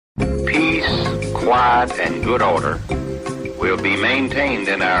quiet and good order will be maintained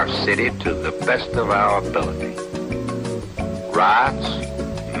in our city to the best of our ability. Riots,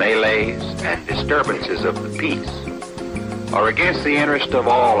 melees, and disturbances of the peace are against the interest of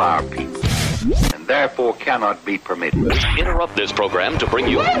all our people, and therefore cannot be permitted. We interrupt this program to bring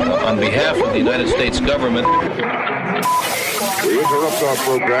you... On behalf of the United States government... We interrupt our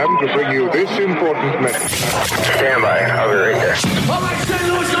program to bring you this important message. Stand by. I'll be right there. All right, St.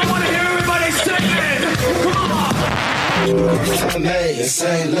 Louis, I want to hear everybody say it. Come on. Hey,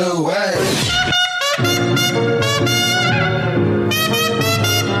 St. Louis.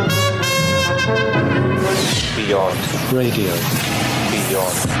 Beyond radio.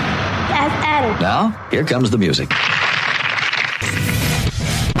 Beyond. That's Adam. Now, here comes the music.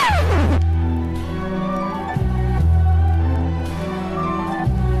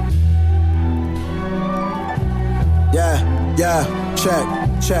 Yeah,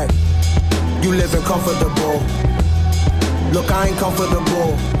 check. You living comfortable. Look, I ain't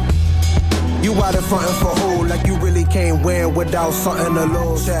comfortable. You out in frontin' for who? Like you really can't win without something to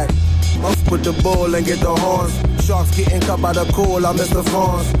lose. Check. Up with the bull and get the horns. Sharks getting cut by the cool, I miss the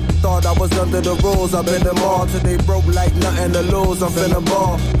fawns. Thought I was under the rules, I've been them all. Till they broke like nothing to lose, I'm finna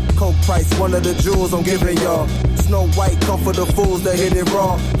ball. Coke price, one of the jewels I'm giving y'all. Snow White, come for the fools that hit it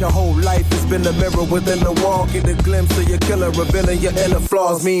raw. Your whole life has been a mirror within the wall. Get a glimpse of your killer, revealing your inner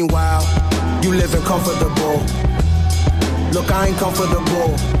flaws. Meanwhile, you living comfortable. Look, I ain't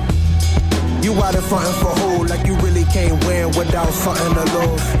comfortable. You out in frontin' for who? Like you really can't win without something to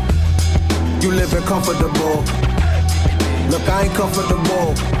lose. You living comfortable. Look, I ain't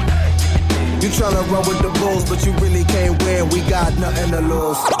comfortable. You tryna run with the bulls, but you really can't win. We got nothing to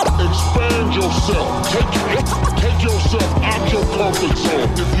lose. Expand yourself. Take yourself out your comfort zone.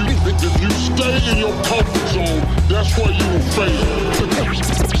 If you stay in your comfort zone, that's where you will fail.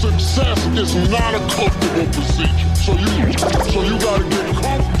 Success is not a comfortable procedure. So you gotta get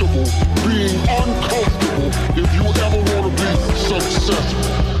comfortable being uncomfortable if you ever wanna be successful.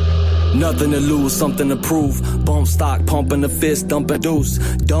 Nothing to lose, something to prove. Bump stock, pumping the fist, dumping deuce.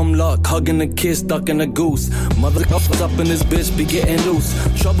 Dumb luck, hugging the kiss, stuck in a goose. Motherfuckers up in this bitch, be getting loose.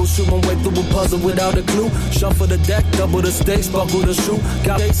 Troubleshoot my way through a puzzle without a clue. Shuffle the deck, double the stakes, buckle the shoe.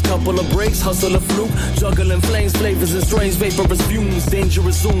 Got a couple of breaks, hustle a fluke. Juggling flames, flavors and strange vaporous fumes.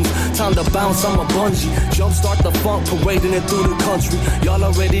 Dangerous zooms, time to bounce, I'm a bungee. Jumpstart the funk, parading it through the country. Y'all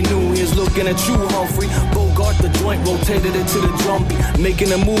already knew he was looking at you, Humphrey. Bogart the joint, rotated it to the drum beat.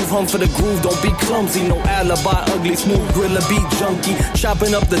 Making a move, hum for the groove, don't be clumsy. No alibi, ugly, smooth griller, beat junkie.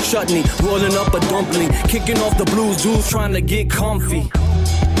 Chopping up the chutney, rolling up a dumpling. Kicking off the blues, dudes trying to get comfy.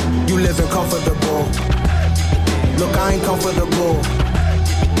 You living comfortable. Look, I ain't comfortable.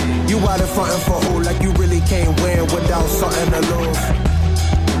 You out in frontin' for who? Like you really can't win without something to lose.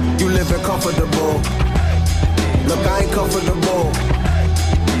 You living comfortable. Look, I ain't comfortable.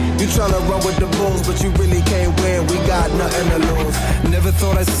 You tryna run with the bulls, but you really can't win. We got nothing to lose. Never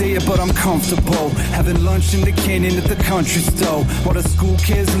thought I'd say it, but I'm comfortable. Having lunch in the canyon at the country store, while the school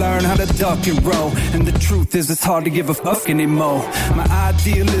kids learn how to duck and roll. And the truth is, it's hard to give a fuck anymore. My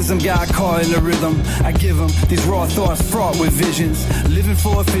idealism got caught in the rhythm. I give them these raw thoughts fraught with visions. Living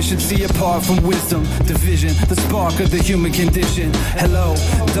for efficiency apart from wisdom. Division, the spark of the human condition. Hello,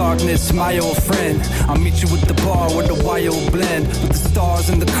 darkness, my old friend. I'll meet you at the bar with the wild blend. With the stars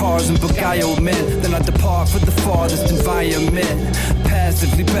and the cars and beguiled men. Then I depart for the farthest environment.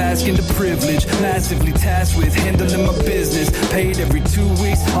 Passively bask in the privilege. Massively tasked with handling my business. Paid every 2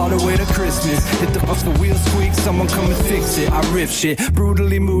 weeks, all the way to Christmas. Hit the wheel squeak, someone come and fix it. I riff shit,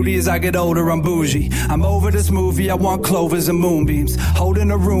 brutally moody as I get older, I'm bougie. I'm over this movie, I want clovers and moonbeams.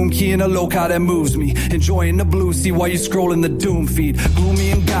 Holding a room key in a locale that moves me. Enjoying the blue sea while you scrolling the doom feed.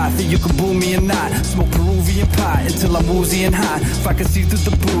 Gloomy and gothy, you can boo me or not. Smoke Peruvian pie until I'm woozy and hot. If I can see through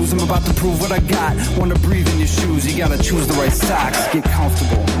the booze, I'm about to prove what I got. Wanna breathe in your shoes, you gotta choose the right socks. Get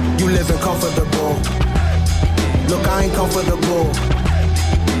comfortable. You living comfortable. Look, I ain't comfortable.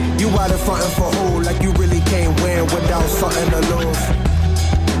 You out in frontin' for who? Like you really can't win without something to lose.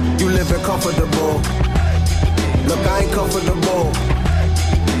 You living comfortable. Look, I ain't comfortable.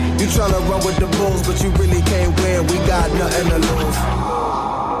 You tryna run with the bulls, but you really can't win. We got nothing to lose.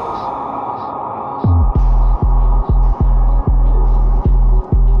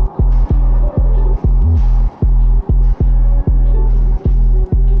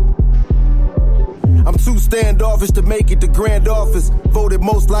 Too standoff selfish to make it to grand office. Voted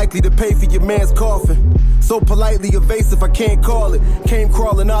most likely to pay for your man's coffin. So politely evasive, I can't call it. Came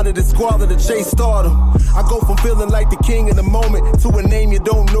crawling out of the squalor to chase stardom. I go from feeling like the king in the moment to a name you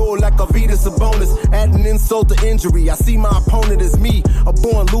don't know, like Arvidas Sabonis. Adding insult to injury, I see my opponent as me. A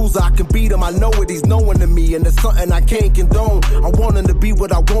born loser, I can beat him, I know it, he's knowing to me. And there's something I can't condone. I want him to be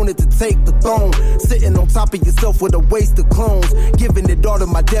what I wanted to take the throne. Sitting on top of yourself with a waste of clones. Giving it all to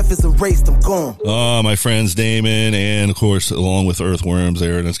my death is erased, I'm gone. My friends Damon and, of course, along with Earthworms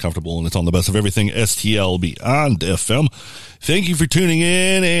there, and it's comfortable, and it's on the best of everything, STL Beyond FM. Thank you for tuning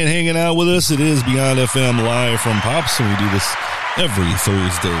in and hanging out with us. It is Beyond FM live from Pops, and we do this every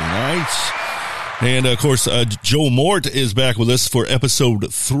Thursday night. And, of course, Joe Mort is back with us for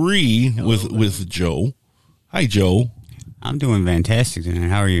episode 3 with Joe. Hi, Joe. I'm doing fantastic tonight.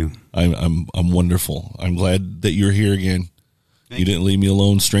 How are you? I'm wonderful. I'm glad that you're here again. You didn't leave me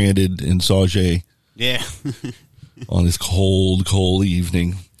alone, stranded in Sauget. Yeah. On this cold, cold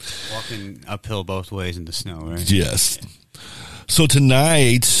evening. Walking uphill both ways in the snow, right? Yes. So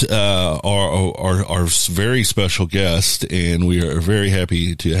tonight, our very special guest, and we are very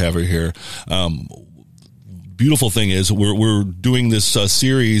happy to have her here. Beautiful thing is we're doing this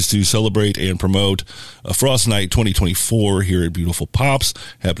series to celebrate and promote Frost Night 2024 here at Beautiful Pops,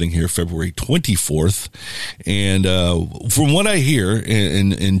 happening here February 24th. And from what I hear,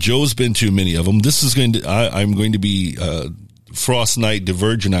 and Joe's been to many of them, this is I'm going to be Frost Night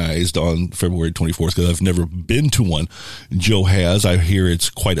Divergenized on February 24th because I've never been to one. Joe has. I hear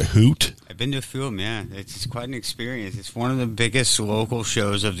it's quite a hoot. I've been to a few of them, yeah. It's quite an experience. It's one of the biggest local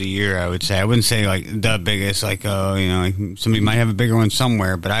shows of the year, I would say. I wouldn't say, like, the biggest, like, like somebody might have a bigger one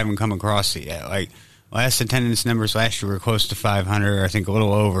somewhere, but I haven't come across it yet. Like, last attendance numbers last year were close to 500, I think a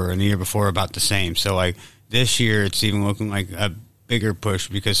little over, and the year before about the same. So, like, this year it's even looking like a bigger push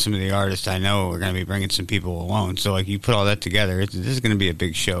because some of the artists I know are going to be bringing some people along. So, like, you put all that together, this is going to be a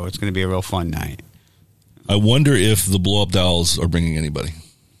big show. It's going to be a real fun night. I wonder if the Blow Up Dolls are bringing anybody.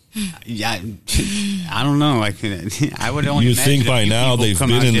 Yeah, I don't know. Like, I would only. You think by now they've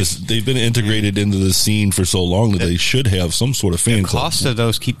been integrated into the scene for so long that they should have some sort of fan club. The cost of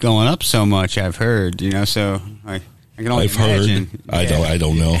those keep going up so much. I've heard, so I can only imagine. Heard. I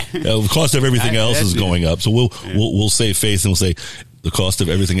don't know. The cost of everything else is going up. So we'll save face and we'll say the cost of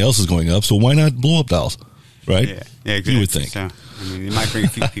everything else is going up. So why not Blow Up Dolls, right? Yeah, exactly. You would think. So, it might bring a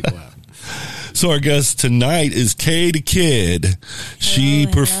few people out. So our guest tonight is Kay DaKidd. She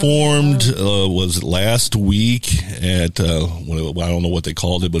performed, was it last week at, I don't know what they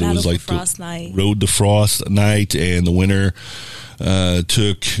called it, but it was like the Road to Frost Night, and the winner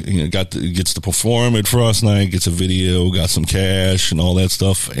gets to perform at Frost Night, gets a video, got some cash and all that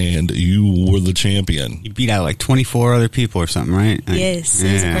stuff, and you were the champion. You beat out like 24 other people or something, right? Yes,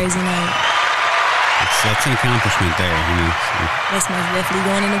 it was a crazy night. That's an accomplishment there. That's most definitely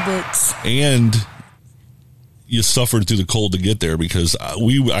going in the books. And you suffered through the cold to get there because let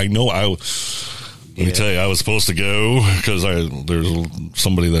me tell you, I was supposed to go because there's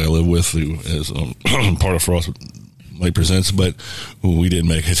somebody that I live with who is part of Frost Night Presents, but we didn't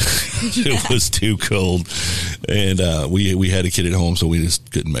make it. It was too cold, and we had a kid at home, so we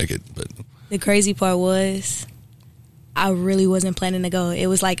just couldn't make it. But the crazy part was, I really wasn't planning to go. It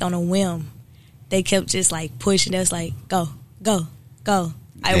was like on a whim. They kept just like pushing us, like go, go, go.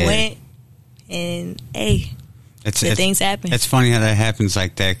 I went, and things happen. It's funny how that happens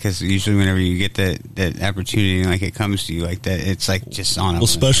like that because usually whenever you get that opportunity, like it comes to you like that, it's like just on. Well,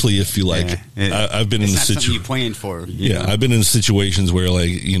 especially if you like. Yeah, I've been in the situation you planned for. I've been in situations where like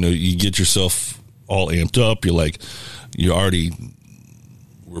you get yourself all amped up. You already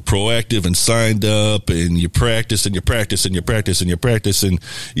were proactive and signed up, and you practice and you practice and you practice and you practice, and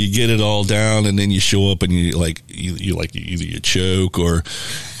you get it all down, and then you show up and you either you choke or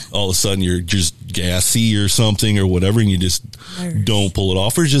all of a sudden you're just gassy or something or whatever, and you just don't pull it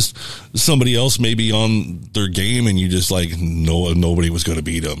off, or just somebody else maybe on their game and you just like nobody was going to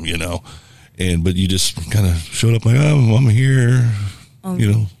beat them, but you just kind of showed up like, oh, I'm here,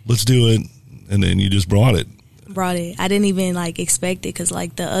 let's do it, and then you just brought it. I didn't even like expect it because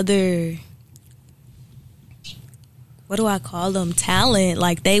like the other, what do I call them, talent,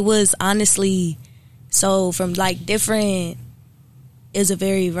 like they was honestly so from like different. It was a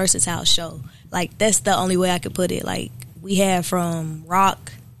very versatile show. Like that's the only way I could put it. Like we had from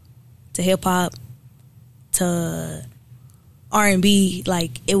rock to hip hop to R&B.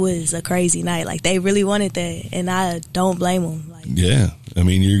 Like it was a crazy night. Like they really wanted that, and I don't blame them. Like, yeah, I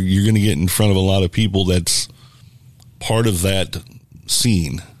mean you're going to get in front of a lot of people that's part of that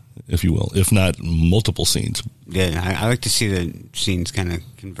scene, if you will, if not multiple scenes. Yeah, I like to see the scenes kind of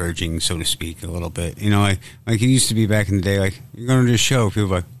converging, so to speak, a little bit. You know, like it used to be back in the day, like, you're going to do a show, people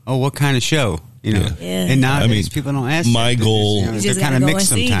are like, oh, what kind of show? You know, and nowadays people don't ask. My goal, they're kind of mixed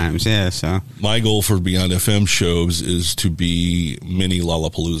sometimes. Yeah, so my goal for Beyond FM shows is to be mini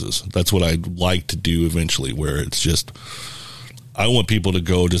Lollapaloozas. That's what I'd like to do eventually, where it's just, I want people to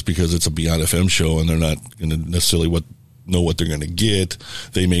go just because it's a Beyond FM show and they're not going to necessarily know what they're going to get.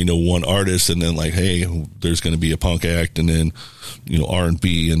 They may know one artist and then like, hey, there's going to be a punk act and then, you know,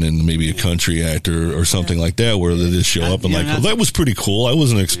 R&B and then maybe a country act or something like that, where they just show up and like, well, that was pretty cool. I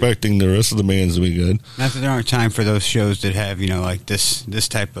wasn't expecting the rest of the bands to be good. Not that there aren't time for those shows that have, you know, like this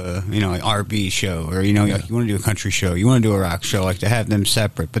type of, you know, like R&B show, or, you know, like you want to do a country show, you want to do a rock show, like to have them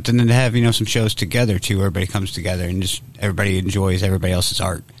separate, but then to have, you know, some shows together too, where everybody comes together and just everybody enjoys everybody else's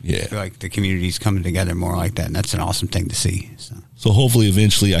art. Yeah. I feel like the community's coming together more like that, and that's an awesome thing to see. So hopefully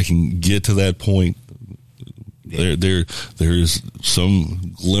eventually I can get to that point. There's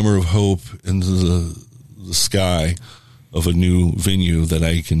some glimmer of hope in the sky of a new venue that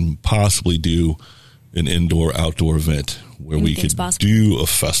I can possibly do an indoor-outdoor event where we could do a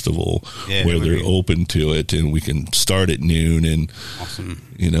festival where they're open to it, and we can start at noon and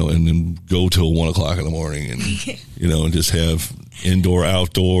you know, and then go till 1 o'clock in the morning, and you know, and just have indoor,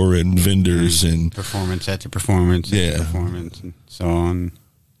 outdoor, and vendors and performance after performance, after performance, and so on,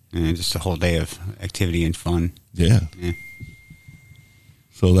 and just a whole day of activity and fun. Yeah.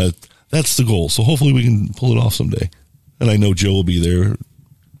 So that's the goal. So hopefully we can pull it off someday, and I know Joe will be there.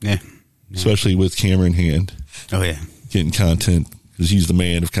 Yeah. Especially with camera in hand. Oh, yeah. Getting content, because he's the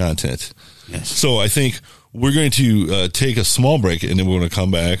man of content. Yes. So I think we're going to take a small break, and then we're going to come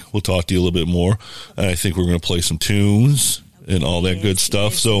back. We'll talk to you a little bit more. And I think we're going to play some tunes and all that good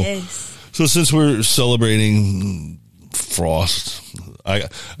stuff. So since we're celebrating Frost, I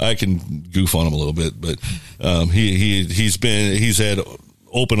can goof on him a little bit, but he's had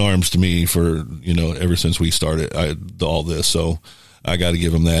open arms to me for, you know, ever since we started all this. So I got to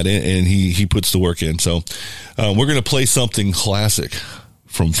give him that, and he puts the work in. So we're going to play something classic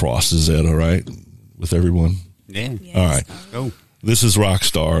from Frost. Is that all right with everyone? Yeah. Yes. All right. Go. This is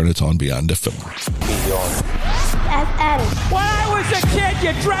Rockstar, and it's on Beyond FM. Beyond. When I was a kid,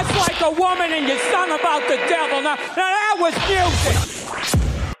 you dressed like a woman and you sung about the devil. Now that was music.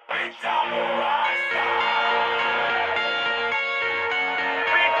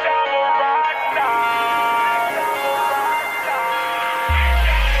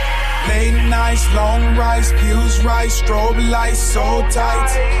 Late nights, long rice, pews right, strobe lights so tight.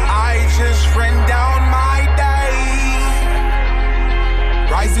 I just ran down my day.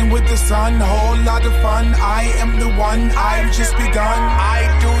 Rising with the sun, whole lot of fun. I am the one, I've just begun. I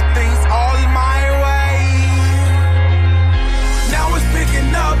do things all my way. Now it's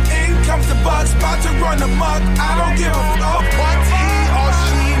picking up, in comes the bucks, about to run amok. I don't give a fuck what he or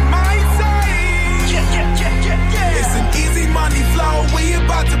she might say. It's an easy money flow, we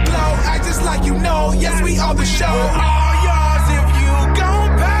about to blow. Act just like you know, yes we are the show. All yours if you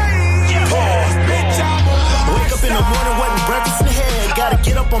gon' pay. Bitch, I'm a wake up in the morning, wanting breakfast in the head. Gotta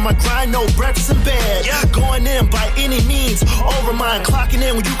get up on my grind, no breakfast in bed. Going in by any means, over mine. Clocking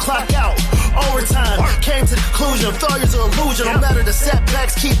in when you clock out. Overtime, came to the conclusion, failure's an illusion. No matter the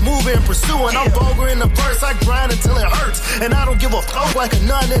setbacks, keep moving, pursuing. I'm vulgar in the verse, I grind until it hurts. And I don't give a fuck like a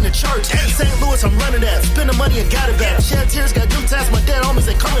nun in the church. St. Louis, I'm running that, spending money and got it back. Shed tears, got new tasks, my dead homies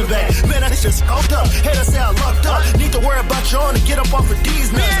ain't coming back. Man, I just scoped up, haters say I lucked up. Need to worry about your own to get up off of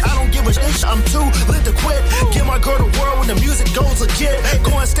these nuts. I don't give a shit, I'm too lit to quit. Give my girl the world when the music goes legit.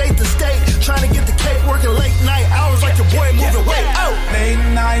 Going state to state, trying to get the cake, working late night hours like your boy moving weight out. Late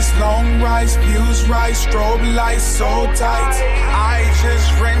nights, long rice, views right, strobe lights so tight. I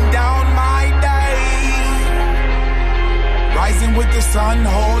just ran down my day. Rising with the sun,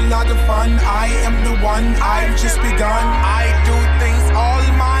 whole lot of fun. I am the one, I've just begun. I do things all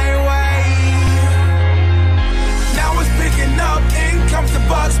my way. Now it's picking up, in comes the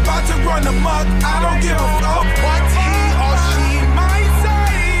bucks, about to run amok. I don't give a fuck what he or she might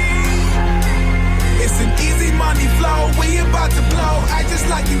say. It's an easy money flow, we about to blow. Act just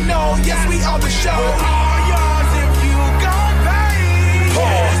like you know, yes we are the show. All yours if you gon' pay.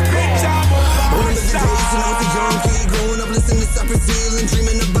 Bitch, I'm a days when I was a young kid, growing up listening to Cypress Hill and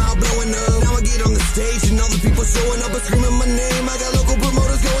dreaming about blowing up. Now I get on the stage and all the people showing up and screaming my name. I got local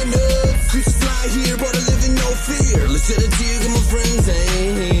promoters going nuts. Creatures fly here, but I live in no fear. Let's shed a tear and my friends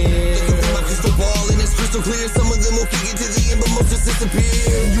ain't here. Looking for my crystal ball and it's crystal clear. Some of them will kick it to the end, but most just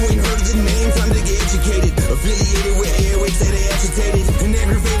disappear. You ain't heard of the name, time to get educated. Affiliated with airways, say they agitated and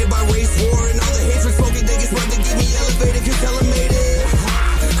aggravated by race war and all the hatred spoken. They get smart to get me elevated, cause tell them made it.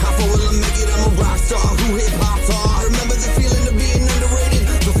 I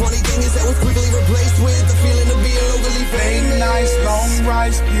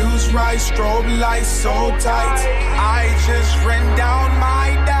fuse right, strobe lights so tight. I just ran down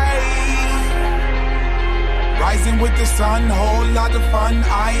my day. Rising with the sun, whole lot of fun.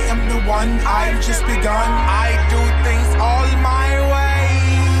 I am the one, I've just begun. I do things all my way.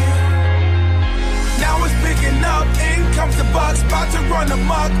 Now it's picking up, in comes the bucks, about to run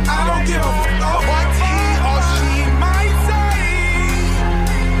amok. I don't give a fuck what he or she might say.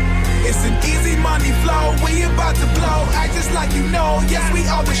 It's an easy money flow, we about to blow. Act just like you know, yes we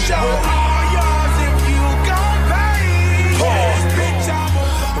are the show. We're all yours if you gon' pay. Pause, bitch, I'm a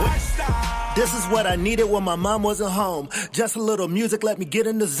rock star. This is what I needed when my mom wasn't home. Just a little music let me get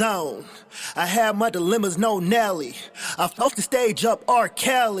in the zone. I had my dilemmas, no Nelly. I off the stage up R.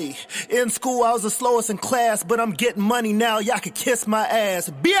 Kelly. In school I was the slowest in class, but I'm getting money now, y'all can kiss my ass,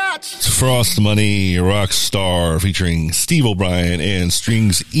 bitch! It's Frost Money Rockstar featuring Steve O'Brien and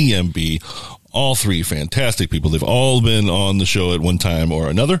Strings EMB. All three fantastic people. They've all been on the show at one time or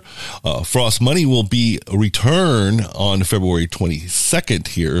another. Frost Money will be a return on February 22nd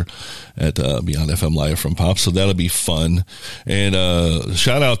here at Beyond FM Live from Pop, so that'll be fun. And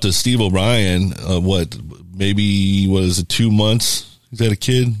shout out to Steve O'Brien. Maybe was it 2 months? Is that a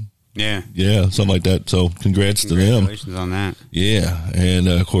kid? Yeah, something like that. So congrats to them. Congratulations on that. Yeah, and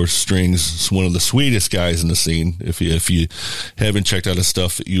of course, Strings is one of the sweetest guys in the scene. If you haven't checked out his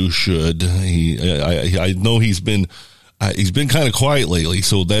stuff, you should. I know he's been kind of quiet lately,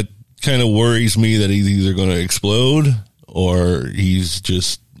 so that kind of worries me that he's either going to explode or he's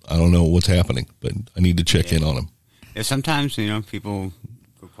just, I don't know what's happening, but I need to check in on him. Yeah, sometimes people.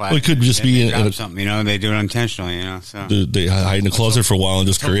 Well, it could just be something, they do it intentionally, so they hide in the closet for a while and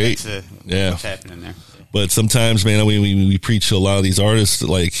just create. What's happening there. But sometimes, man, we preach to a lot of these artists,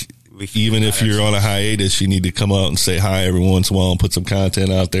 like, even if you're on a hiatus, you need to come out and say hi every once in a while and put some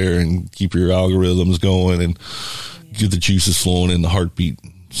content out there and keep your algorithms going and get the juices flowing and the heartbeat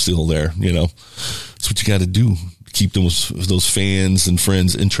still there, That's what you got to do. Keep those fans and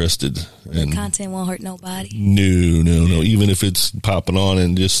friends interested. And content won't hurt nobody. No. Even if it's popping on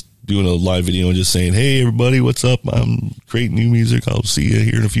and just doing a live video and just saying, "Hey, everybody, what's up? I'm creating new music. I'll see you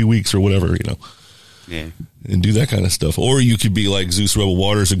here in a few weeks," or whatever, Yeah. And do that kind of stuff. Or you could be like Zeus Rebel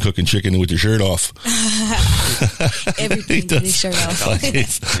Waters and cooking chicken with your shirt off. Everything with his shirt off.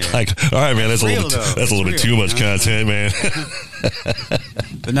 All right, man, that's a little bit too much content, man.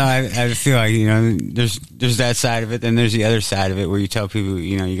 But no, I feel like, there's that side of it, then there's the other side of it where you tell people,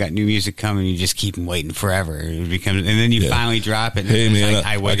 you got new music coming, you just keep them waiting forever. It becomes, and then you finally drop it. And hey, man, like,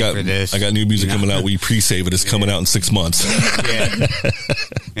 I waited for this. I got new music coming out. We pre-save it. It's coming out in 6 months. Yeah.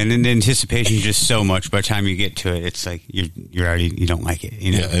 And then the anticipation is just so much. By the time you get to it, it's like you're already, you don't like it.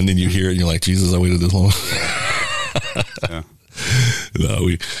 Yeah, and then you hear it and you're like, Jesus, I waited this long. So. No,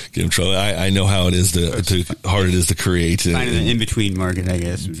 we get in trouble. I know how it is hard it is to create. Finding an in-between market, I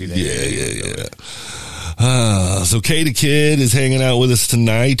guess. Would be that. Yeah. So Kay DaKidd is hanging out with us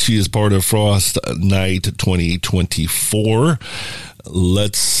tonight. She is part of Frost Night 2024.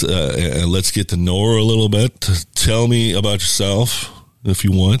 Let's get to know her a little bit. Tell me about yourself, if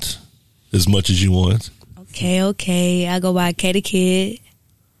you want, as much as you want. Okay. I go by Kay DaKidd.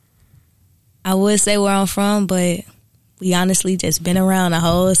 I would say where I'm from, but we honestly just been around the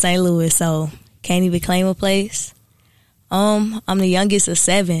whole St. Louis, so can't even claim a place. I'm the youngest of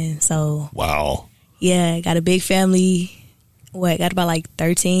 7, so. Wow. Yeah, got a big family. Got about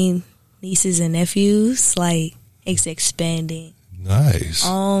 13 nieces and nephews. It's expanding. Nice.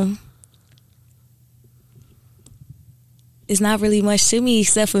 It's not really much to me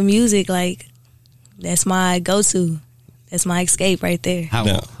except for music. That's my go-to. That's my escape right there. How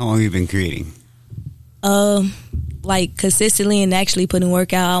long have you been creating? Consistently and actually putting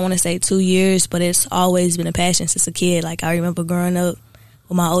work out, I want to say 2 years, but it's always been a passion since a kid. I remember growing up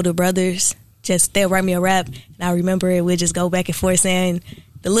with my older brothers, they'll write me a rap, and I remember it, we'd just go back and forth saying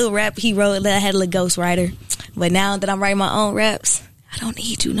the little rap he wrote, I had a little ghostwriter. But now that I'm writing my own raps, I don't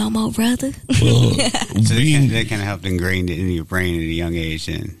need you no more, brother. Well, so that kind of helped ingrain it into your brain at a young age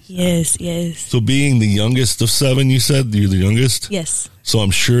then. Yes. So being the youngest of 7, you said? You're the youngest? Yes. So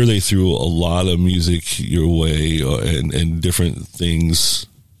I'm sure they threw a lot of music your way and different things.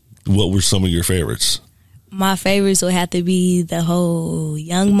 What were some of your favorites? My favorites would have to be the whole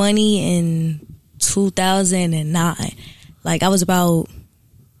Young Money in 2009. I was about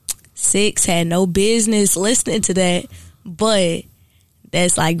 6, had no business listening to that, but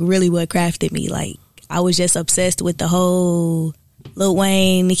that's really what crafted me. I was just obsessed with the whole Lil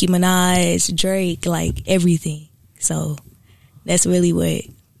Wayne, Nicki Minaj, Drake, everything. So that's really what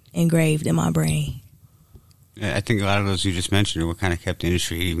engraved in my brain. Yeah, I think a lot of those you just mentioned are what kind of kept the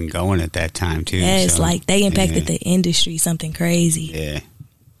industry even going at that time too. Yeah, it's so, they impacted the industry, something crazy. Yeah.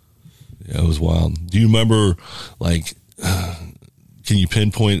 Yeah, it was wild. Do you remember, like, can you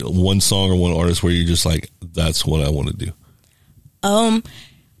pinpoint one song or one artist where you're just like, that's what I want to do?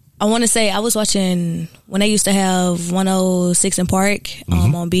 I want to say I was watching when they used to have 106 in Park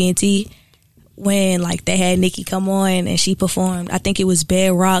on BNT, when like they had Nicki come on and she performed. I think it was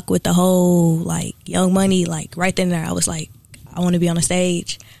Bedrock with the whole like Young Money, like right then and there. I was like, I want to be on a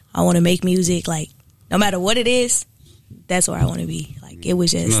stage. I want to make music. Like no matter what it is, that's where I want to be. Like it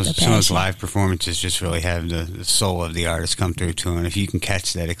was just a passion. Some of those live performances just really have the soul of the artist come through to them. If you can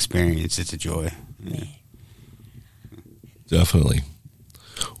catch that experience, it's a joy. Yeah. Definitely.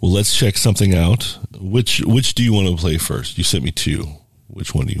 Well, let's check something out. Which do you want to play first? You sent me two.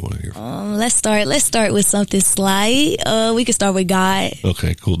 Which one do you want to hear? Let's start with something slight. We can start with God.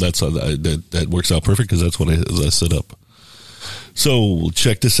 Okay, cool. That works out perfect because that's what I set up. So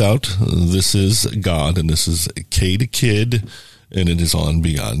check this out. This is God, and this is Kay DaKidd, and it is on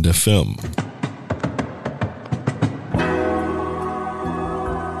Beyond FM.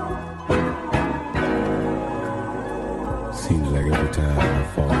 Seems like every time I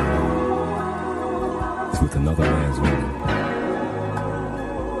fall in love, it's with another man's woman.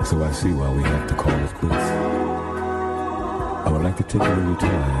 So I see why we have to call it quits. I would like to take a little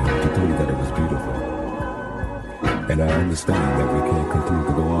time to tell you that it was beautiful. And I understand that we can't continue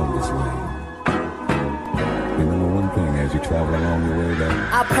to go on this way. Remember one thing as you travel along your way that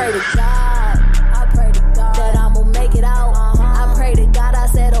I pray to God that I'ma make it out. I pray to God, I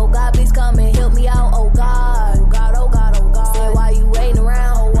said, oh God, please come and help me out. Oh God, oh God, oh God, oh God. Said, why you waiting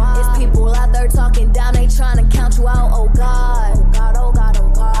around? It's people out there talking down, they trying to count you out. Oh God, oh God, oh God, oh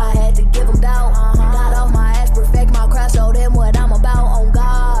God. I had to give them doubt. Got off my ass, perfect my craft, show them what I'm about. Oh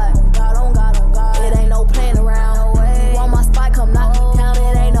God, oh God, oh God, oh God. It ain't no playing around. No way. You want my spot, come knock me down,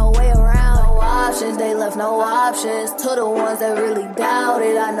 it ain't no way around. No options, they left no options. To the ones that really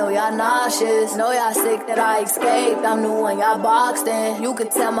doubted, I know y'all nauseous. Know y'all sick that I escaped, I'm new when y'all boxed in. You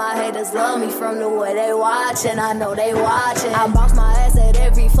could tell my haters love me from the way they watching. I know they watching. I box my ass at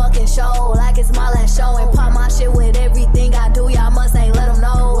every fucking show, like it's my last show. And pop my shit with everything I do, y'all must ain't let them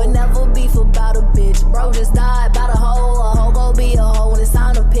know. Would never beef about a bitch, bro just died about a hoe go be a hoe. When it's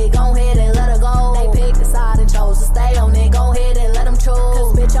time to pick, go ahead and let her go. They picked a side and chose to stay on it, go ahead and let them choose.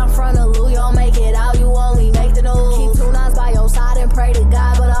 Cause bitch, I'm front of Lou, you don't make it out, you only make the news. Keep 2 nines by your side and pray to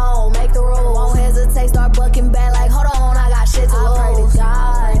God, but I don't make the rules. Won't hesitate, start bucking back like, hold on, I got shit to lose.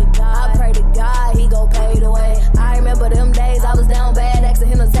 I pray to God, he gon' pay the way. I remember them days I was down bad, asking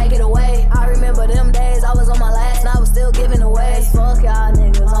him to take it away. I remember them days I was on my last and I was still giving away. Fuck y'all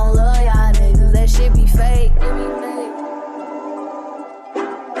niggas, don't love y'all niggas, that shit be fake.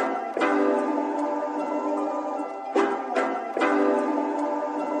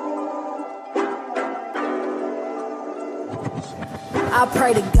 I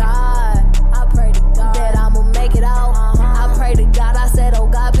pray to God that I'ma make it out. I pray to God, I said, oh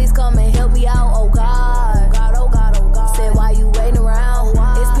God, please come and help me out. Oh God, oh God, oh God, oh God. Said, why you waiting around?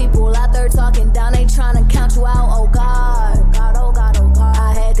 It's people out there talking down, they trying to count you out. Oh God, oh God, oh God, oh God.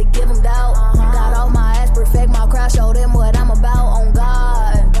 I had to give them doubt. Got off my ass, perfect my craft, show them what I'm about. Oh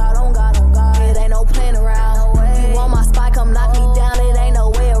God, oh God, oh God, oh God. It ain't no playing around. You want my spot, come knock me down, it ain't no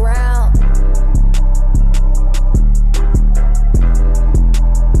way around.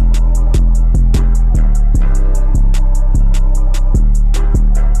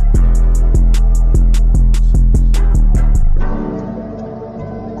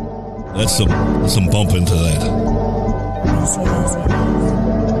 That's some bump into that.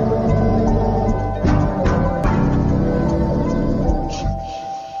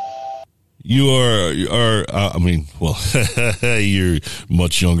 You are I mean, well, you're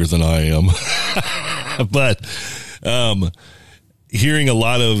much younger than I am, but hearing a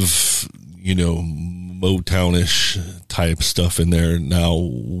lot of, Motownish type stuff in there now,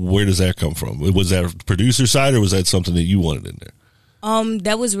 where does that come from? Was that producer side or was that something that you wanted in there?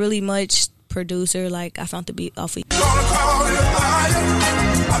 That was really much producer. Like I found the beat off of.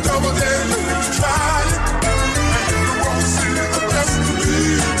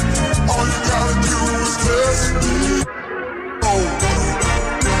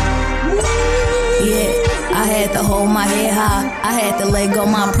 Yeah, I had to hold my head high. I had to let go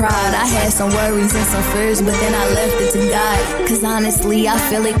my pride. I had some worries and some fears, but then I left it to God. Cause honestly, I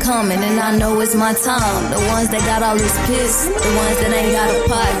feel it coming and I know it's my time. The ones that got all this piss, the ones that ain't got a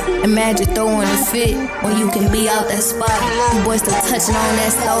pot. Imagine throwing a fit when you can be out that spot. The boys still touching on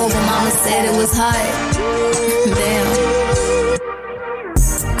that stove and mama said it was hot. Damn.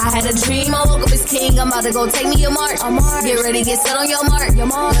 I had a dream, I woke up as king, I'm about to go take me a march. Get ready, get set on your mark.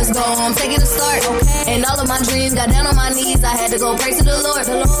 Let's go, I'm taking a start. Okay. And all of my dreams got down on my knees, I had to go pray to the Lord.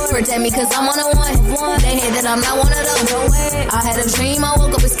 Protect me cause I'm one on one. They hate that I'm not one of them. No way. I had a dream, I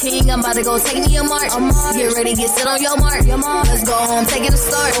woke up as king. I'm about to go take me a march. Get ready, get sit on your mark. Let's go home, taking a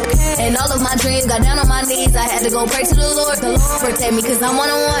start. Okay. And all of my dreams got down on my knees. I had to go pray to the Lord. Protect me cause I'm one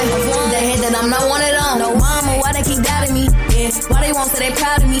on one. They hate that I'm not one of them. No mama, why they keep doubting me? Yeah, why they won't say they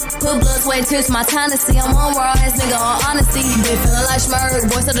proud of me? Put blood, sweat, and tears for my time to see. I'm on raw ass nigga, all honesty. Been feeling like Schmurd.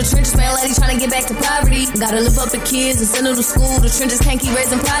 Voice of the trenches, man, lady trying to get back to poverty. Gotta lift up the kids and send them to school. The trenches can't keep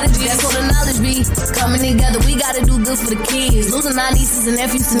raising prodigy. That's what the knowledge be. Coming together, we gotta do good for the kids. Losing our nieces and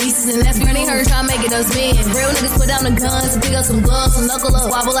nephews to nieces and nephews. Granny her trying to make it us men. Real niggas put down the guns and pick up some gloves and knuckle up,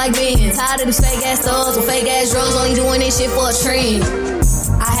 wobble like men. Tired of these fake ass thugs with fake ass drugs, only doing this shit for a trend.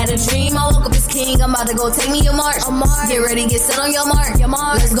 I had a dream, I woke up as king. I'm about to go take me a march. Get ready, get set on your mark.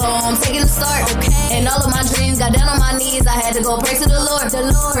 Let's go, I'm taking a start. Okay. And all of my dreams got down on my knees. I had to go pray to the Lord.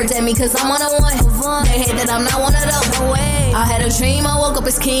 Protect me cause I'm one on one. They hate that I'm not one of them. No way. I had a dream, I woke up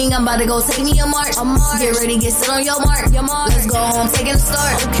as king. I'm about to go take me a march. Get ready, get set on your mark. Let's go, I'm taking a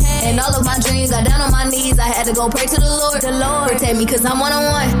start. Okay. And all of my dreams got down on my knees. I had to go pray to the Lord. Protect me cause I'm one on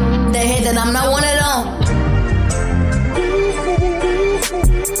one. They hate that I'm not one of them.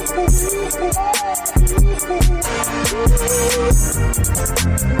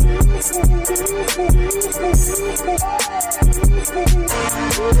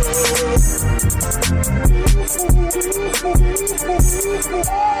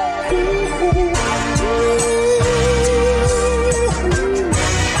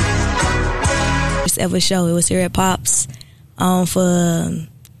 First ever show, it was here at Pops for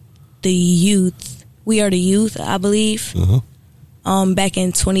the youth. We Are the Youth, I believe. Back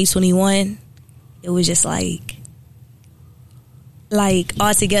in 2021. It was just like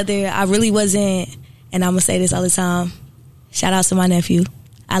all together. I really wasn't, and I'm gonna say this all the time. Shout out to my nephew.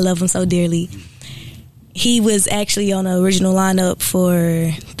 I love him so dearly. He was actually on the original lineup for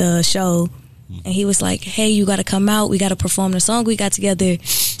the show, and he was like, "Hey, you gotta come out. We gotta perform the song we got together.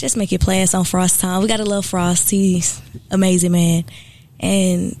 Just make it play us on Frost time. We gotta love Frost. He's amazing, man."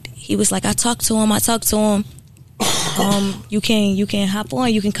 And he was like, I talked to him. You can hop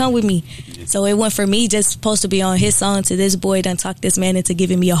on, you can come with me. So it went from me just supposed to be on his song to this boy done talked this man into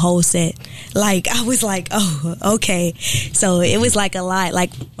giving me a whole set. Like, I was like, oh, okay. So it was like a lot.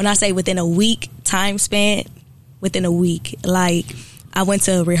 Like, when I say within a week time span, within a week, like, I went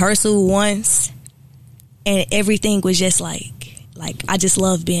to rehearsal once and everything was just like I just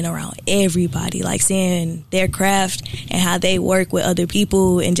love being around everybody, like seeing their craft and how they work with other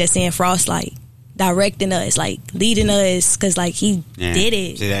people, and just seeing Frost like directing us, like leading us, because like he did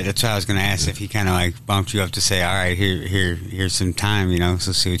it. See, that's what I was going to ask, if he kind of like bumped you up to say, all right, here's some time, you know,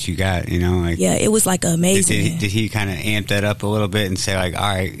 so see what you got, you know, like. Yeah, it was like amazing. Did he kind of amp that up a little bit and say like, all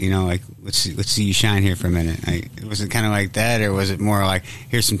right, you know, like let's see you shine here for a minute? Like, was it kind of like that, or was it more like,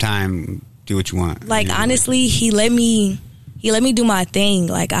 here's some time, do what you want? Like, you know, honestly, he let me do my thing.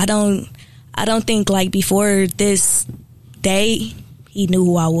 Like, I don't think like before this day he knew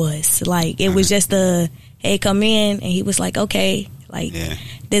who I was. Like, it was just hey, come in, and he was like, okay. Like,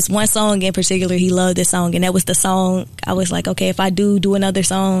 this one song in particular, he loved this song, and that was the song. I was like, okay, if I do another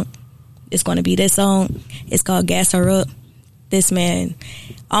song, it's going to be this song. It's called Gas Her Up. This man,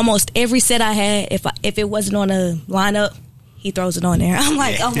 almost every set I had, if it wasn't on a lineup, he throws it on there. I'm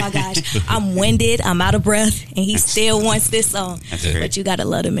like, oh my gosh, I'm winded, I'm out of breath, and he still wants this song. But you gotta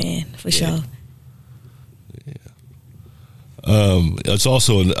love the man, for sure. It's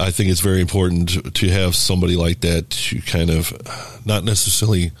also, I think it's very important to have somebody like that to kind of not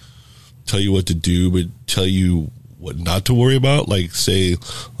necessarily tell you what to do, but tell you what not to worry about. Like, say,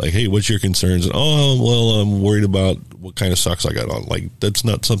 like, hey, what's your concerns? And, oh, well, I'm worried about what kind of socks I got on. Like, that's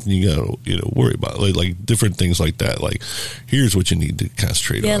not something you gotta, worry about. Like different things like that. Like, here's what you need to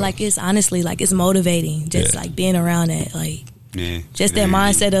concentrate on. Yeah, like, it's honestly, like, it's motivating just like being around it. Like, just that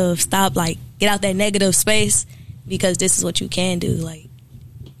mindset of stop, like, get out that negative space, because this is what you can do. Like,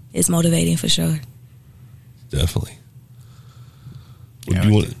 it's motivating for sure. Definitely. Yeah,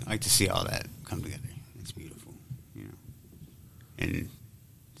 I like to see all that come together. It's beautiful, and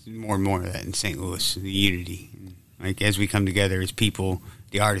more and more of that in St. Louis, the unity. Like, as we come together as people,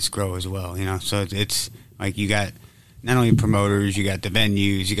 the artists grow as well, So it's like, you got not only promoters, you got the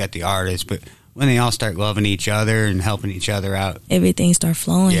venues, you got the artists, but when they all start loving each other and helping each other out, everything start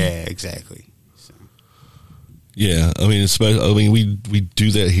flowing. Yeah, exactly. So. Yeah, I mean, we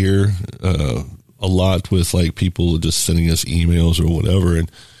do that here a lot with like people just sending us emails or whatever,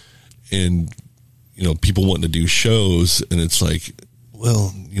 and people wanting to do shows, and it's like,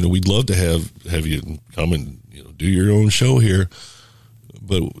 well, we'd love to have you come and do your own show here,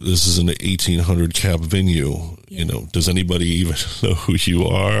 but this is an 1,800 cap venue. You know, does anybody even know who you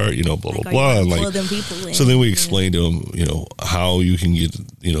are? You know, blah, blah, blah. And like, them people in, so then we explain to them, you know, how you can get,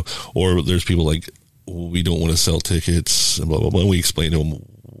 you know, or there's people like, well, we don't want to sell tickets and blah, blah, blah. And we explain to them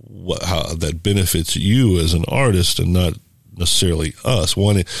how that benefits you as an artist and not necessarily us.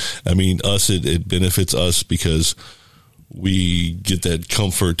 It benefits us because we get that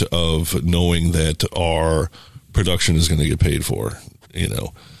comfort of knowing that our production is going to get paid for. You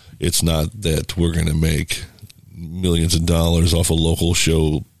know, it's not that we're going to make millions of dollars off a local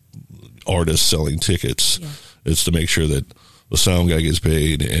show artist selling tickets. Yeah. It's to make sure that the sound guy gets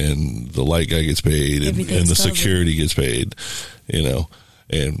paid and the light guy gets paid and the security gets paid, you know,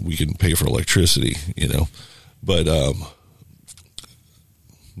 and we can pay for electricity, you know. But I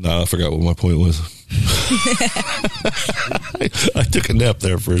forgot what my point was. I took a nap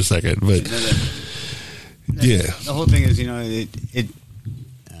there for a second, but yeah. The whole thing is, you know,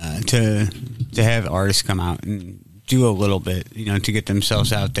 to have artists come out and do a little bit, you know, to get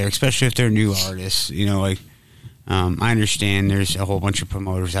themselves out there, especially if they're new artists, you know, like I understand there's a whole bunch of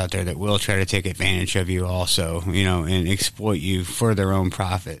promoters out there that will try to take advantage of you also, you know, and exploit you for their own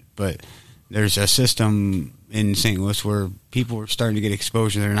profit. But there's a system in St. Louis where people are starting to get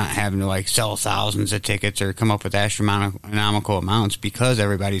exposure. They're not having to like sell thousands of tickets or come up with astronomical amounts because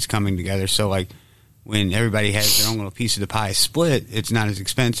everybody's coming together. So like when everybody has their own little piece of the pie split, it's not as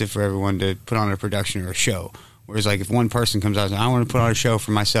expensive for everyone to put on a production or a show. Whereas like if one person comes out and says, I want to put on a show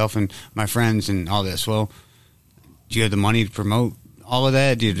for myself and my friends and all this, well, do you have the money to promote all of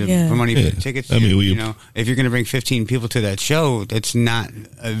that? Do you have the money for the tickets? I mean, you know, if you're going to bring 15 people to that show, that's not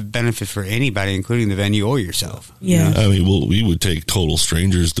a benefit for anybody, including the venue or yourself. Yeah. You know? I mean, we would take total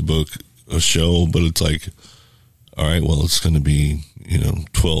strangers to book a show, but it's like, all right, well, it's going to be, you know,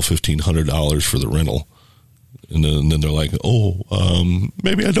 $1,200-$1,500 for the rental. And then they're like,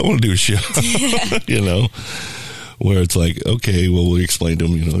 maybe I don't want to do a show, you know, where it's like, okay, well, we explain to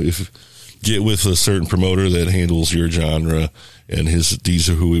them, you know, if get with a certain promoter that handles your genre and these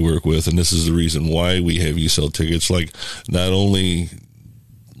are who we work with. And this is the reason why we have you sell tickets. Like not only,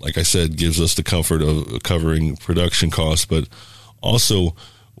 like I said, gives us the comfort of covering production costs, but also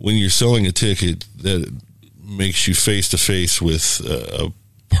when you're selling a ticket that makes you face to face with a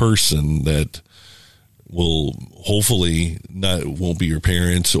person that will hopefully won't be your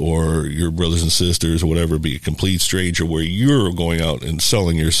parents or your brothers and sisters or whatever, be a complete stranger, where you're going out and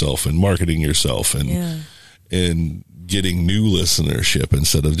selling yourself and marketing yourself and getting new listenership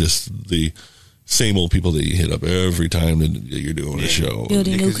instead of just the same old people that you hit up every time that you're doing a show.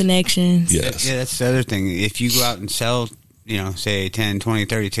 Building new connections. Yes. Yeah, that's the other thing. If you go out and sell, you know, say 10, 20,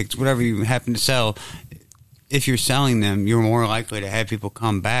 30 tickets, whatever you happen to sell, if you're selling them, you're more likely to have people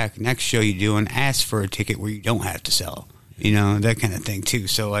come back next show you do and ask for a ticket where you don't have to sell, you know, that kind of thing too.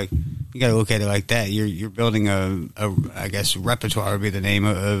 So like you got to look at it like that. You're building a I guess repertoire would be the name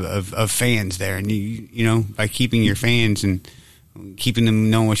of fans there, and you know, by keeping your fans and keeping them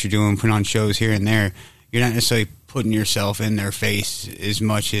knowing what you're doing, putting on shows here and there, you're not necessarily putting yourself in their face as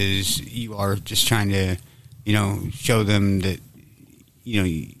much as you are just trying to, you know, show them that, you know,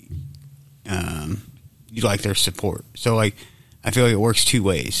 you like their support. So like I feel like it works two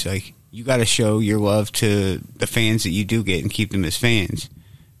ways. Like you got to show your love to the fans that you do get and keep them as fans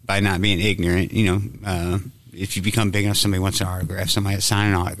by not being ignorant. You know, if you become big enough, somebody wants an autograph, somebody has to sign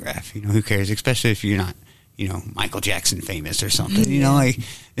an autograph. You know, who cares? Especially if you're not, you know, Michael Jackson famous or something. You know, like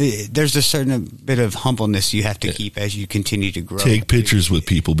there's a certain bit of humbleness you have to keep as you continue to grow. Take pictures with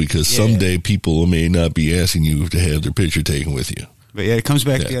people because someday people may not be asking you to have their picture taken with you. But yeah, it comes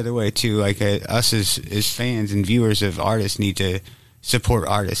back the other way too. Like us as fans and viewers of artists need to support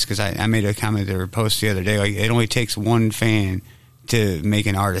artists, because I made a comment or a post the other day. Like it only takes one fan to make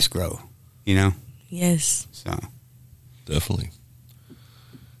an artist grow. You know? Yes. So definitely.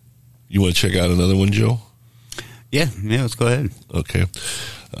 You want to check out another one, Joe? Yeah. Let's go ahead. Okay.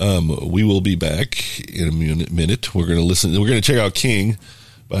 We will be back in a minute. We're going to listen. We're going to check out King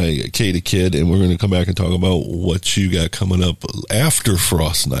by Kay DaKidd, and we're going to come back and talk about what you got coming up after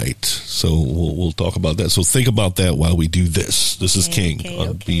Frost Night. So we'll talk about that. So think about that while we do this. This is King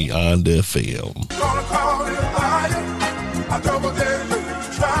on Beyond FM. Gonna call it a liar. I double dare you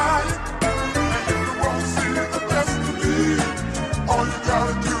to try it. If you want to see the best of me, all you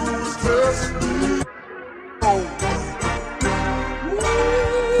gotta do is test me.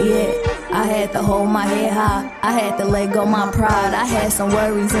 Yeah, I had had to hold my head high. I had to let go my pride. I had some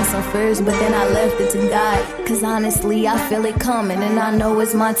worries and some fears, but then I left it to God. Cause honestly, I feel it coming and I know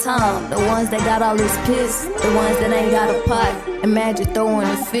it's my time. The ones that got all this piss, the ones that ain't got a pot. Imagine throwing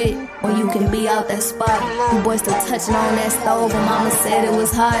a fit when you can be out that spot. You boys still touching on that stove and mama said it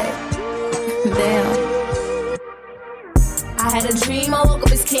was hot. Damn. I had a dream, I woke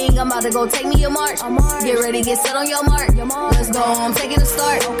up as king. I'm about to go take me a march. Get ready, get set on your mark. Let's go, I'm taking a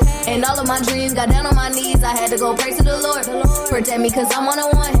start. And all of my dreams got down on my knees. I had to go pray to the Lord. Protect me cause I'm on a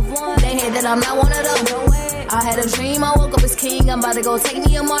one. They hate that I'm not one of them. I had a dream, I woke up as king. I'm about to go take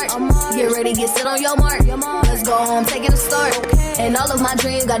me a march. Get ready, get set on your mark. Let's go, I'm taking a start. And all of my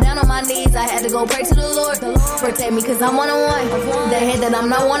dreams got down on my knees. I had to go pray to the Lord. Protect me cause I'm one on one. They hate that I'm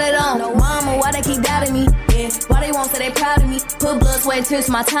not one of them. Mama, why they keep doubting me? Yeah, why they won't say they proud of me? Put blood, sweat, and tears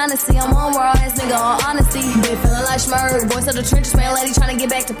for my time to see. I'm on raw ass nigga, all honesty. Been feeling like Schmurg, voice of the trenches, man, lady trying to get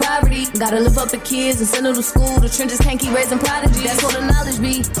back to poverty. Gotta lift up the kids and send them to school. The trenches can't keep raising prodigy. That's what the knowledge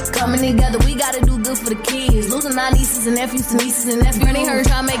be. Coming together, we gotta do good for the kids. Losing our nieces and nephews to nieces and nephews. Granny her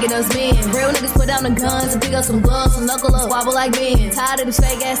trying to make it us men. Real niggas put down the guns and pick up some gloves and knuckle up, wobble like men. Tired of these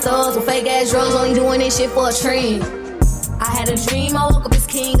fake ass thugs with fake ass drugs, only doing this shit for a trend. I had a dream, I woke up as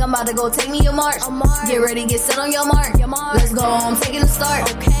king. I'm about to go take me a march. Get ready, get set on your mark. Let's go, I'm taking a start.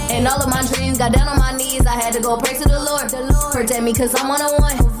 And all of my dreams got down on my knees. I had to go pray to the Lord. Protect me cause I'm one on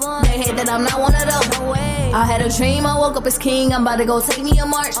one. They hate that I'm not one of them. I had a dream, I woke up as king. I'm about to go take me a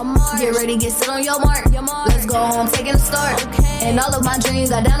march. Get ready, get set on your mark. Let's go, I'm taking a start. And all of my dreams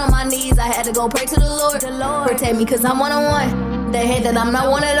got down on my knees. I had to go pray to the Lord. Protect me cause I'm one on one. They hate that I'm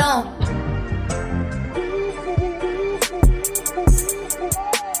not one of them.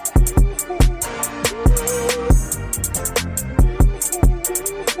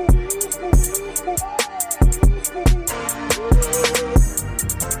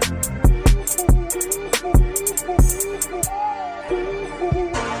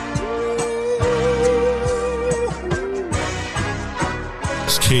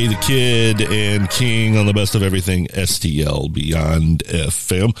 Kay DaKidd and King on the Best of Everything STL Beyond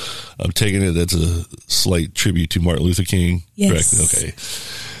FM. I'm taking it that's a slight tribute to Martin Luther King. Yes. Correct? Okay.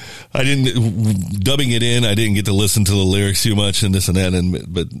 I didn't, dubbing it in, I didn't get to listen to the lyrics too much and this and that,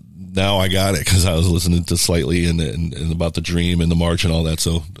 but now I got it because I was listening to slightly and about the dream and the march and all that.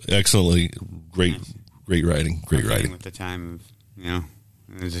 So excellently, great writing. Great writing. With the time of,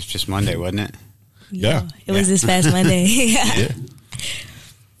 it was just Monday, wasn't it? Yeah. It was this past Monday. Yeah.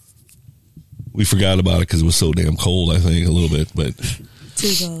 We forgot about it because it was so damn cold, I think, a little bit. But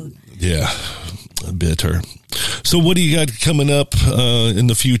too cold. Yeah, a bitter. So what do you got coming up in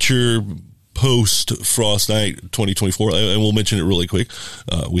the future post Frost Night 2024? And we'll mention it really quick.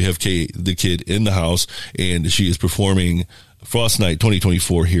 We have Kay DaKidd in the house, and she is performing Frost Night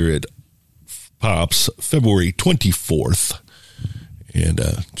 2024 here at Pops February 24th. And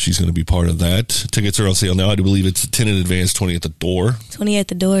she's going to be part of that. Tickets are on sale now. I do believe it's 10 in advance, 20 at the door. 20 at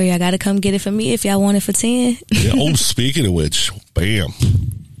the door. Y'all got to come get it for me if y'all want it for 10. Yeah. Oh, speaking of which, bam.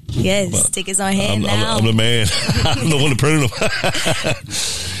 Yes, tickets on hand now. I'm the man. I'm the one that printed them.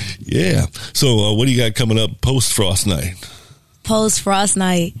 Yeah. So what do you got coming up post Frost Night? Post Frost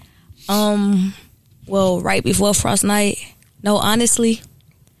Night. Well, right before Frost Night. No, honestly.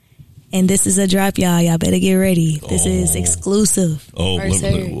 And this is a drop, y'all. Y'all better get ready. This is exclusive. Oh, I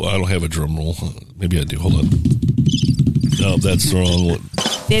don't have a drum roll. Maybe I do. Hold on. No, that's the wrong one.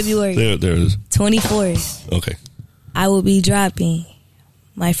 February. There it is. 24th. Okay. I will be dropping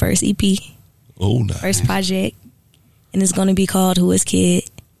my first EP. Oh, nice. First project. And it's going to be called Who Is Kid.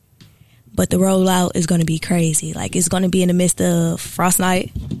 But the rollout is going to be crazy. Like, it's going to be in the midst of Frost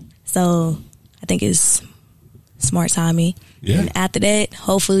Night. So, I think it's smart timing. Yeah. And after that,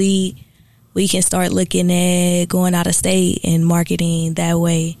 hopefully we can start looking at going out of state and marketing that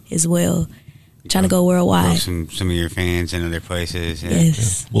way as well. Trying to go worldwide. Some of your fans in other places. Yeah.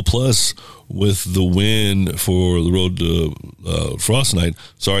 Yes. Well, plus with the win for the Road to Frost Night,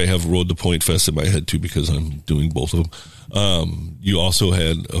 sorry, I have Road to Point Fest in my head too because I'm doing both of them. You also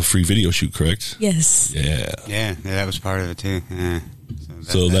had a free video shoot, correct? Yes. Yeah, that was part of it too. Yeah.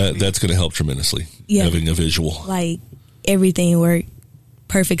 So that's going to help tremendously. Yeah. Having a visual. Like, everything worked.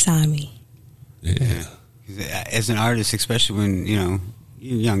 Perfect timing. Yeah. As an artist, especially when, you're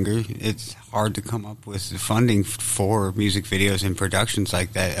younger, it's hard to come up with funding for music videos and productions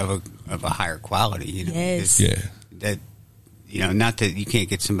like that of a higher quality, Yes. That, not that you can't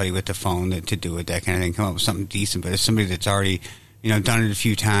get somebody with the phone to do it, that kind of thing, come up with something decent, but it's somebody that's already, done it a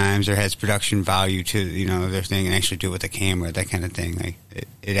few times or has production value to, their thing and actually do it with a camera, that kind of thing. Like,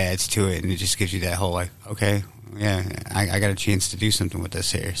 it adds to it and it just gives you that whole, like, okay, yeah, I got a chance to do something with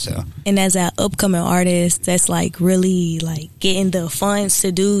this here. So, and as an upcoming artist, that's like really like getting the funds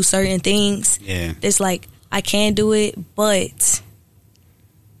to do certain things. Yeah, it's like I can do it, but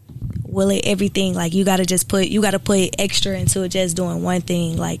will it everything? Like you got to put extra into it just doing one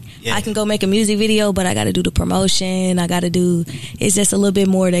thing. Like I can go make a music video, but I got to do the promotion. It's just a little bit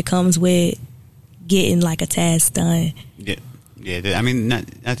more that comes with getting like a task done. Yeah. I mean, not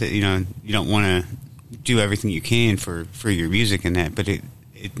that you don't want to do everything you can for your music and that, but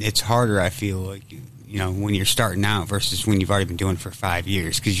it's harder. I feel like when you're starting out versus when you've already been doing it for 5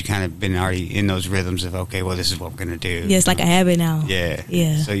 years, because you kind of been already in those rhythms of, okay, well, this is what we're going to do. Yeah, it's like a habit now.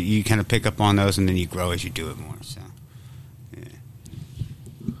 Yeah. So you kind of pick up on those, and then you grow as you do it more. So, yeah.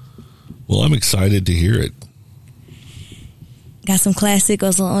 Well, I'm excited to hear it. Got some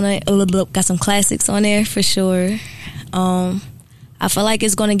classics on it. Got some classics on there for sure. I feel like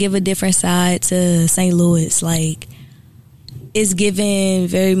it's going to give a different side to St. Louis. Like, it's giving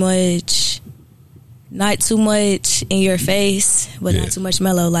very much, not too much in your face, but not too much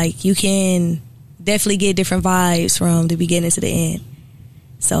mellow. Like, you can definitely get different vibes from the beginning to the end.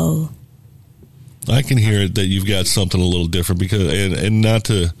 So I can hear it that you've got something a little different, because and not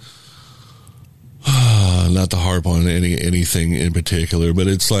to harp on anything in particular, but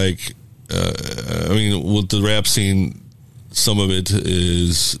it's like I mean, with the rap scene, some of it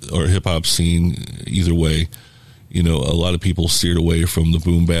is, or hip hop scene, either way, a lot of people steered away from the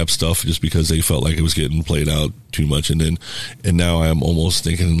boom bap stuff just because they felt like it was getting played out too much. And now I'm almost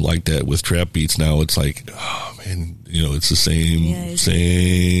thinking like that with trap beats. Now it's like, oh man, it's the same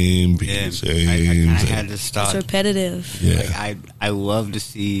beat, same. I had to stop. It's repetitive. Yeah. Like, I love to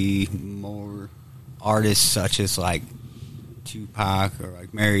see more artists such as like Tupac or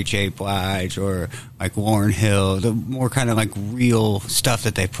like Mary J. Blige or like Lauryn Hill, the more kind of like real stuff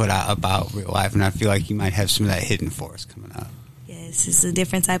that they put out about real life, and I feel like you might have some of that hidden for us coming up. Yes, it's a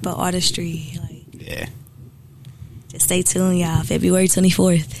different type of artistry. Like, yeah. Just stay tuned, y'all. February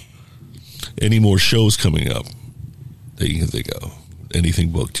 24th. Any more shows coming up that you can think of?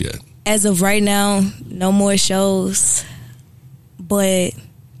 Anything booked yet? As of right now, no more shows, but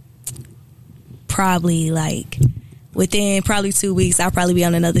probably like within probably 2 weeks, I'll probably be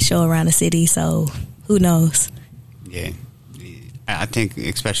on another show around the city, so who knows? Yeah. I think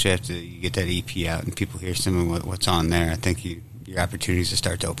especially after you get that EP out and people hear some of what's on there, I think your opportunities to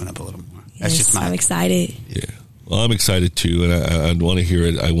start to open up a little more. That's just I'm excited. Yeah. Well, I'm excited too, and I want to hear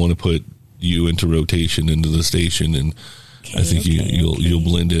it. I want to put you into rotation into the station, and I think you'll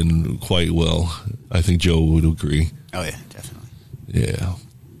blend in quite well. I think Joe would agree. Oh yeah, definitely. Yeah.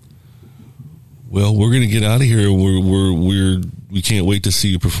 Well, we're going to get out of here. We can't wait to see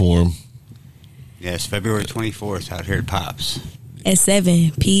you perform. Yes, February 24th out here at Pops at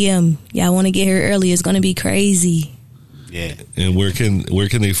 7 p.m. Y'all want to get here early? It's going to be crazy. Yeah. And where can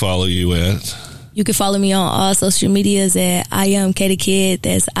they follow you at? You can follow me on all social medias at I am Kay DaKidd.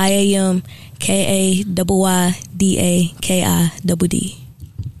 That's IAM KAYYDAKIDD.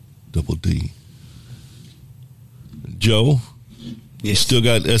 Double D. Joe? Yes. You still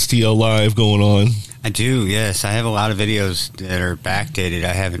got STL Live going on? I do, yes. I have a lot of videos that are backdated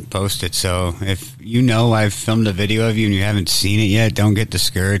I haven't posted. So if I've filmed a video of you and you haven't seen it yet, don't get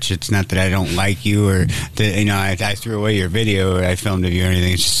discouraged. It's not that I don't like you or that, I threw away your video or I filmed of you or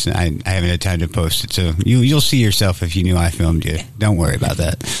anything. It's just I haven't had time to post it. So you'll see yourself if you knew I filmed you. Don't worry about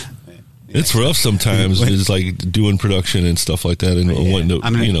that. It's rough sometimes. It's like doing production and stuff like that. And I'm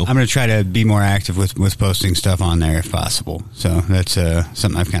going to try to be more active with posting stuff on there if possible. So that's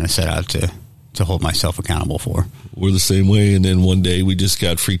something I've kind of set out to hold myself accountable for. We're the same way. And then one day we just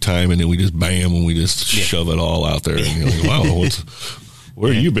got free time, and then we just bam, and we just shove it all out there. And you're like, wow,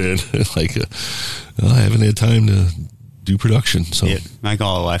 where have you been? Like, I haven't had time to do production. So like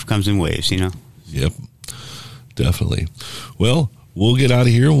all life comes in waves, Yep, definitely. Well, we'll get out of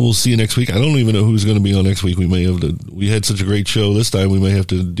here. We'll see you next week. I don't even know who's going to be on next week. We had such a great show this time. We may have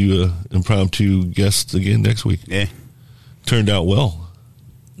to do an impromptu guest again next week. Yeah. Turned out well.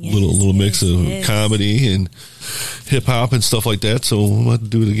 Yes, little mix of comedy and hip hop and stuff like that. So we'll have to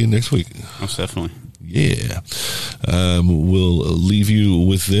do it again next week. Most definitely. Yeah. We'll leave you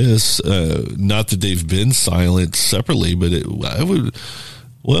with this. Not that they've been silent separately, but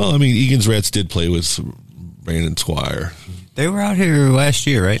Egan's Rats did play with Brandon Squire. They were out here last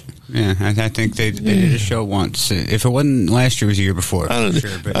year, right? Yeah, I think they did a show once. If it wasn't last year, it was the year before. I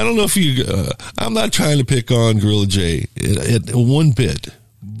don't know if you... I'm not trying to pick on Gorilla J one bit,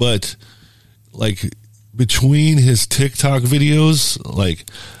 but like between his TikTok videos, like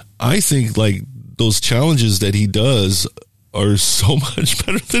I think like those challenges that he does are so much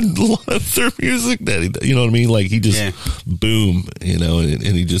better than a lot of their music that he, you know what I mean? Like he just boom, you know, and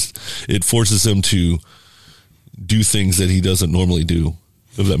he just, it forces him to do things that he doesn't normally do.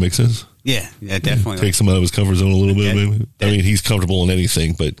 If that makes sense. Yeah, definitely. Takes him out of his comfort zone a little bit, maybe. I mean, he's comfortable in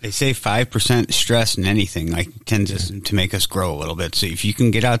anything, but they say 5% stress in anything like tends to make us grow a little bit. So if you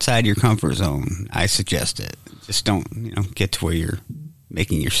can get outside your comfort zone, I suggest it. Just don't, get to where you're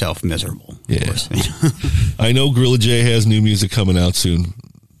making yourself miserable. Yeah. I know Gorilla J has new music coming out soon.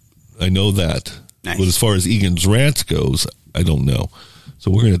 I know that. Nice. But as far as Egan's Rants goes, I don't know. So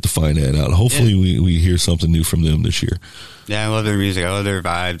we're going to have to find that out. Hopefully we hear something new from them this year. Yeah, I love their music. I love their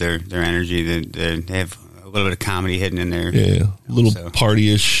vibe, their energy. They have a little bit of comedy hidden in there. Yeah, a little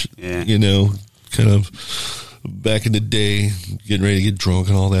party-ish, kind of back in the day, getting ready to get drunk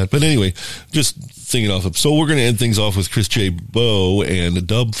and all that. But anyway, just thinking off of. So we're going to end things off with Chris J. Bow and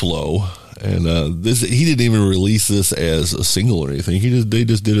Dub Flow. And he didn't even release this as a single or anything. They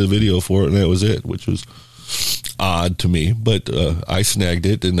just did a video for it, and that was it, which was odd to me. But I snagged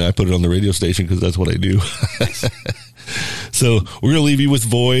it, and I put it on the radio station because that's what I do. So we're going to leave you with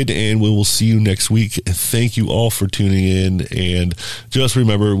Void, and we will see you next week. Thank you all for tuning in. And just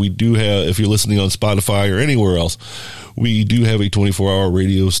remember, we do have, if you're listening on Spotify or anywhere else, we do have a 24-hour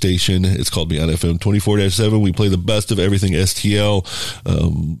radio station. It's called Beyond FM 24/7. We play the best of everything STL,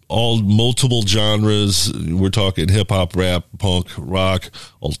 all multiple genres. We're talking hip-hop, rap, punk, rock,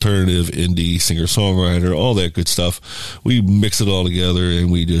 alternative, indie, singer-songwriter, all that good stuff. We mix it all together, and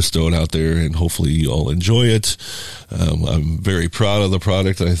we just throw it out there, and hopefully you all enjoy it. I'm very proud of the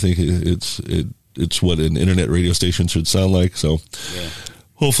product. I think it's what an internet radio station should sound like. So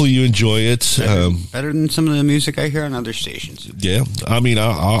hopefully you enjoy it. Better than some of the music I hear on other stations. Yeah, I mean,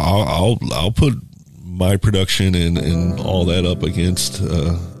 I'll put my production and all that up against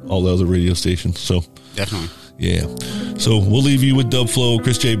all the other radio stations. So definitely, yeah. So we'll leave you with Dub Flow,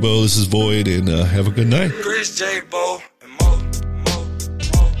 Chris J. Bow. This is Void, and have a good night. Chris J. Bow.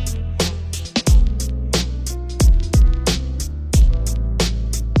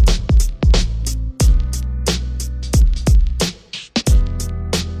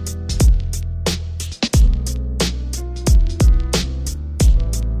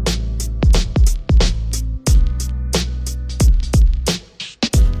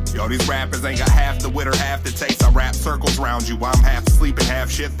 These rappers ain't got half the wit or half the taste. I wrap circles round you. I'm half asleep and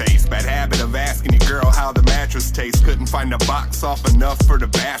half shit-faced. Bad habit of asking your girl how the mattress tastes. Couldn't find a box off enough for the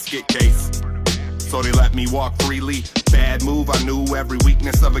basket case. So they let me walk freely. Bad move, I knew every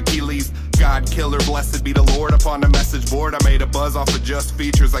weakness of Achilles. God killer, blessed be the Lord. Upon the message board, I made a buzz off of just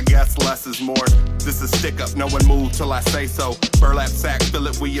features. I guess less is more. This is stick up, no one move till I say so. Burlap sack, fill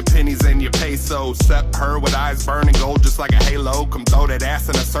it with your pennies and your pesos. Sep her with eyes burning gold just like a halo. Come throw that ass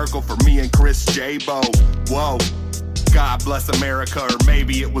in a circle for me and Chris J. Bow. Whoa. God bless America, or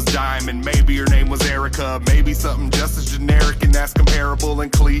maybe it was Diamond, maybe her name was Erica, maybe something just as generic and that's comparable and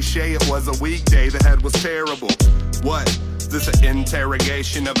cliche. It was a weekday, the head was terrible. What? Is this an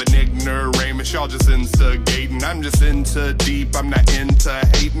interrogation of an ignoramus? Y'all just instigating. I'm just into deep, I'm not into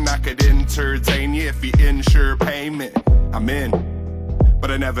hating. I could entertain you if you insure payment. I'm in. But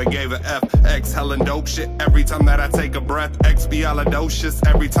I never gave a F. X hellin' dope shit every time that I take a breath. Expialidocious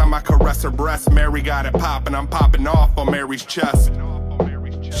every time I caress her breast. Mary got it poppin', I'm popping off on Mary's chest.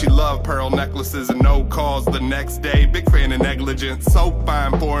 She loved pearl necklaces and no calls the next day. Big fan of negligence, so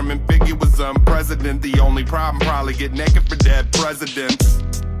fine for him. Ambiguous, president. The only problem, probably get naked for dead presidents.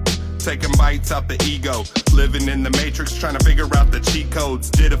 Taking bites out the ego, living in the matrix, trying to figure out the cheat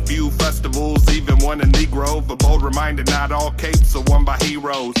codes. Did a few festivals, even one in Negro. A bold reminder, not all capes are won by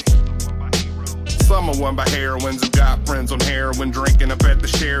heroes. Some are won by heroines who got friends on heroin, drinking up at the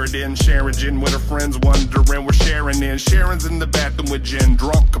Sheridan, sharing gin with her friends, wondering where Sharon is. Sharon's in the bathroom with gin,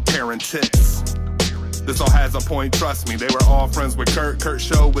 drunk, comparing tits. This all has a point, trust me. They were all friends with Kurt. Kurt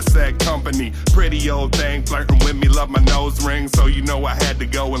show with said company. Pretty old thing, flirting with me, love my nose ring. So you know I had to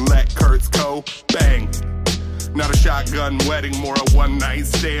go and let Kurt's go bang. Not a shotgun wedding, more a one-night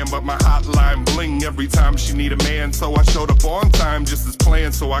stand. But my hotline bling every time she need a man. So I showed up on time just as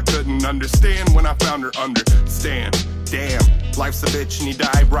planned. So I couldn't understand when I found her understand. Damn, life's a bitch and you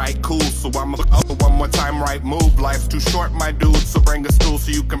die right, cool. So I'm one more time, right move. Life's too short, my dude. So bring a stool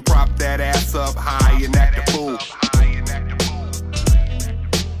so you can prop that ass up high and act a fool.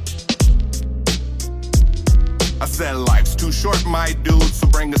 I said life's too short, my dude. So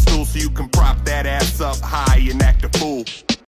bring a stool so you can prop that ass up high and act a fool.